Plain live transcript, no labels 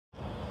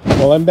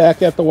Well, I'm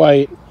back at the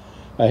white.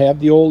 I have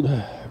the old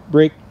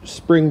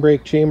spring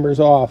brake chambers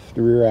off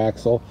the rear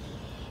axle.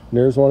 And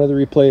there's one of the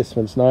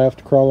replacements. Now I have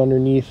to crawl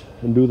underneath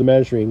and do the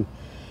measuring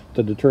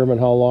to determine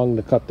how long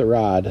to cut the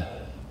rod.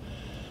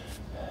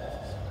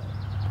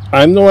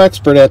 I'm no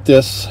expert at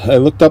this. I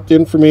looked up the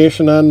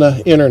information on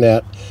the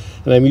internet,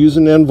 and I'm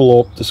using an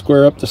envelope to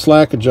square up the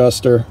slack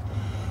adjuster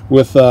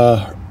with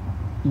a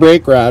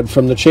brake rod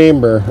from the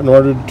chamber in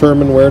order to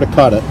determine where to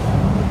cut it.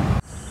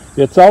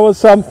 It's always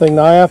something.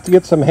 Now I have to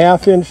get some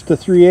 1/2 inch to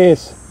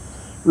 3/8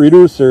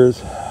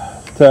 reducers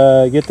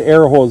to get the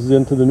air hoses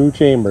into the new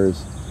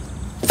chambers.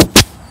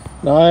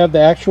 Now I have the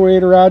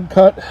actuator rod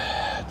cut,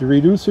 the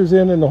reducers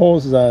in and the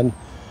hoses on,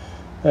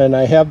 and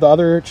I have the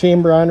other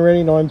chamber on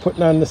ready. Now I'm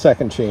putting on the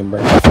second chamber.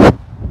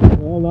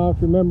 Well, now if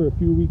you remember a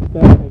few weeks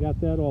back I got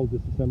that all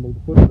disassembled,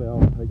 the foot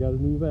valve. I got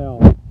a new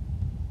valve,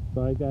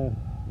 so I got to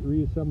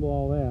reassemble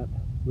all that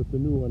with the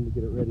new one to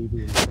get it ready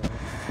to install.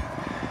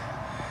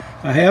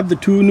 I have the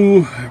 2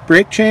 new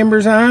brake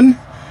chambers on.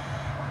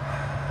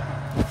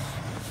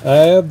 I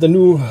have the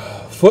new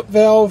foot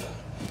valve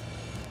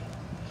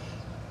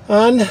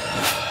on.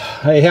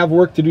 I have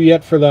work to do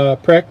yet for the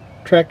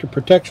tractor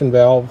protection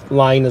valve.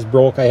 Line is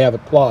broke, I have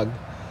it plugged.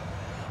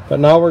 But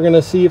now we're going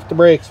to see if the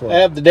brakes work. I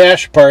have the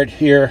dash part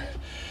here.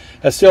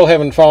 I still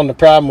haven't found a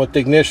problem with the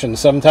ignition.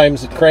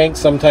 Sometimes it cranks,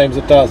 sometimes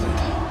it doesn't.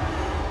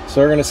 So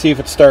we're going to see if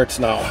it starts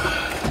now.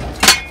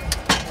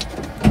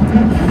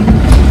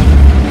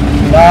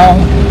 Now,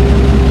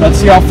 let's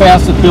see how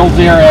fast it builds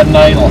air at an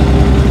idle.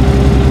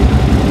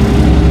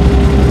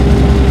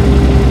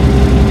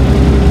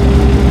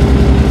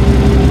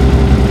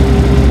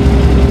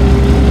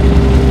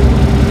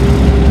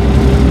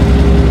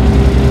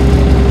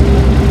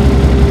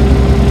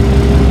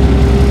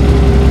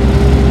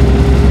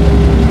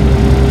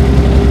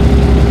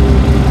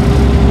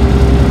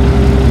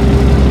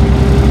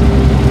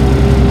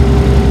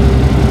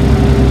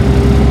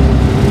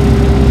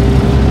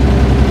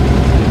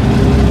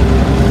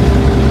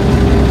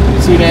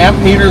 The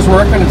amp meter's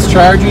working, it's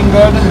charging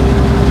good,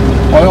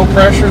 oil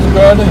pressure's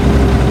good.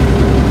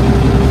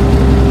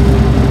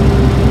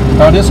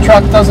 Now this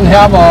truck doesn't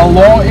have a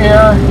low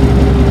air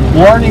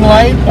warning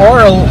light or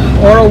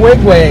a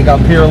wig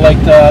up here like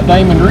the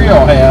Diamond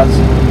Rio has.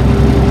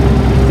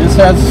 This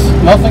has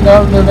nothing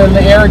other than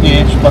the air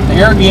gauge, but the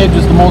air gauge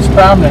is the most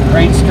prominent,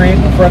 right straight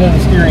in front of the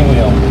steering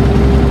wheel.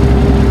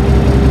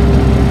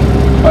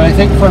 But I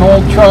think for an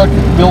old truck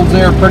it builds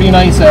air pretty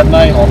nice at an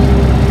idle.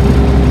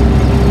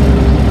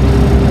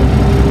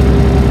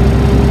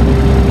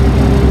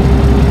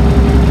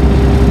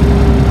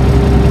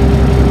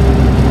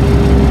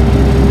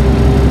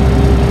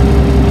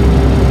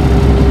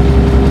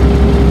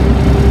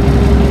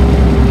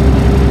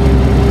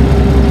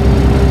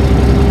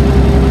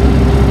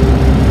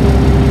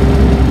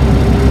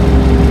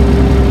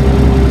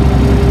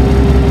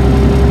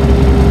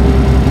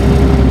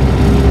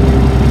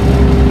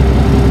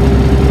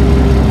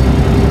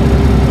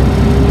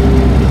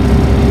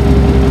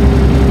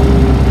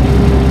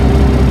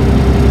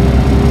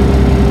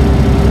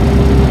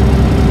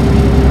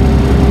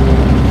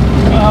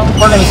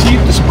 We're going to see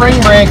if the spring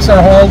brakes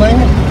are holding.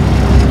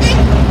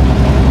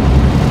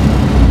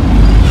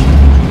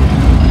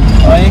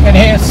 You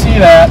can see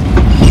that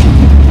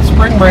the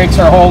spring brakes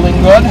are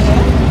holding good.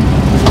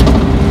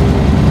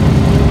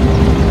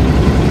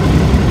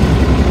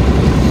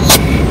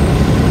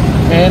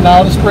 And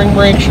now the spring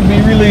brake should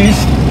be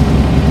released.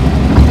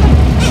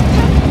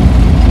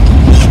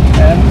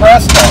 And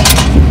presto.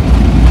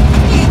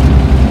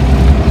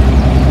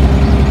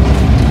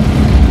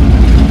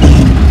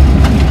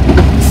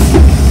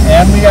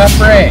 And we got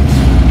brakes.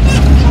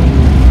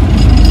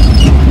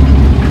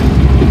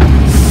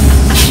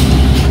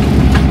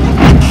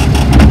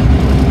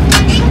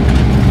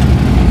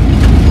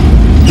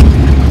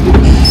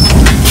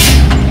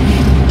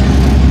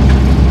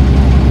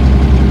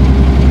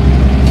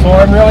 So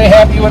I'm really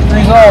happy with the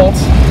results.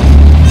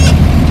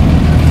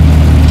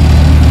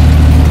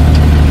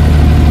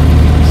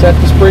 Set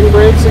the spring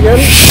brakes again.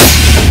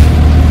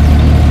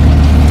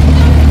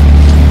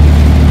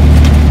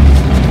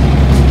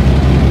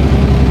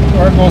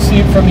 Or go see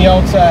it from the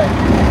outside.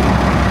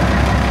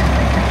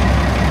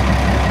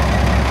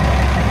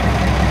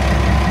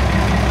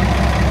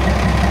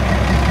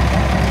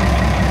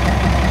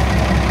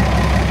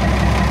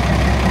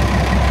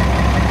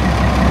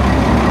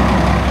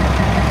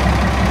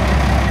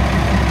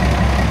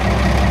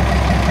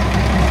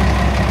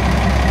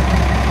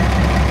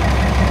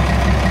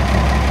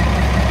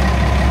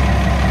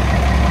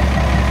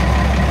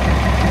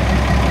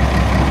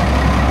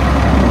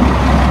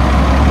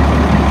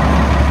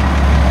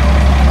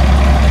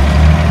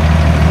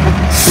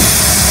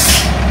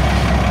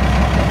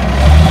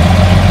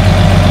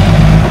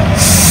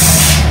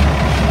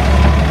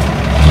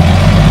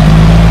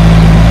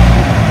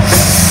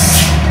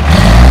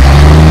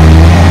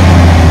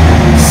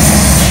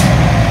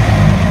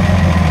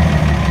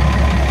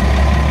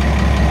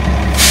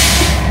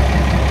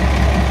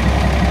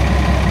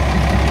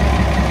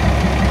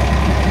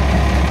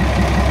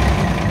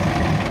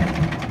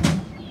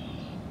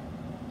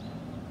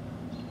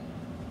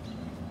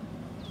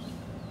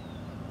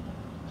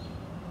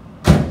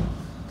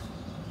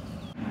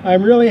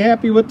 I'm really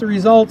happy with the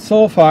results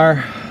so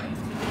far.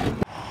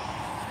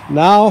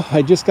 Now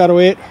I just got to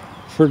wait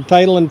for the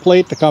title and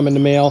plate to come in the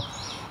mail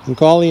and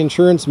call the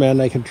insurance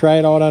man. I can try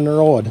it out on the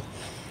road.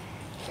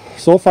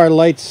 So far the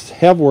lights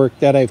have worked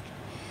that I've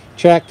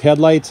checked.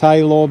 Headlights,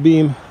 high, low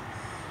beam,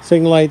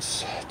 signal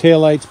lights, tail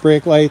lights,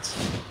 brake lights.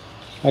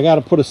 I got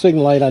to put a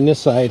signal light on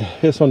this side.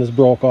 This one is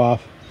broke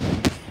off.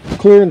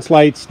 Clearance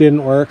lights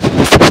didn't work.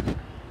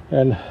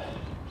 And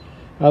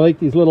I like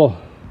these little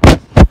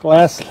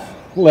glass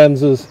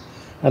lenses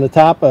on the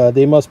top.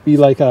 They must be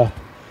like a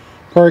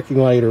parking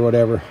light or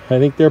whatever. I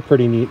think they're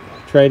pretty neat.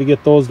 Try to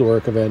get those to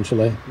work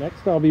eventually.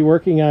 Next I'll be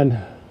working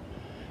on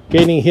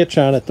getting a hitch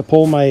on it to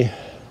pull my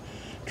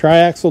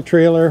triaxle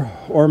trailer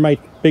or my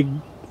big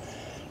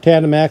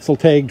tandem axle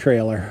tag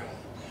trailer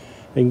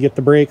and get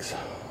the brakes,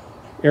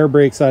 air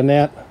brakes on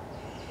that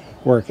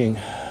working.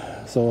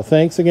 So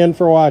thanks again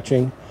for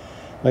watching.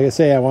 Like I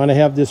say, I want to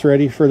have this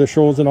ready for the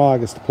shows in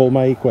August to pull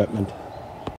my equipment.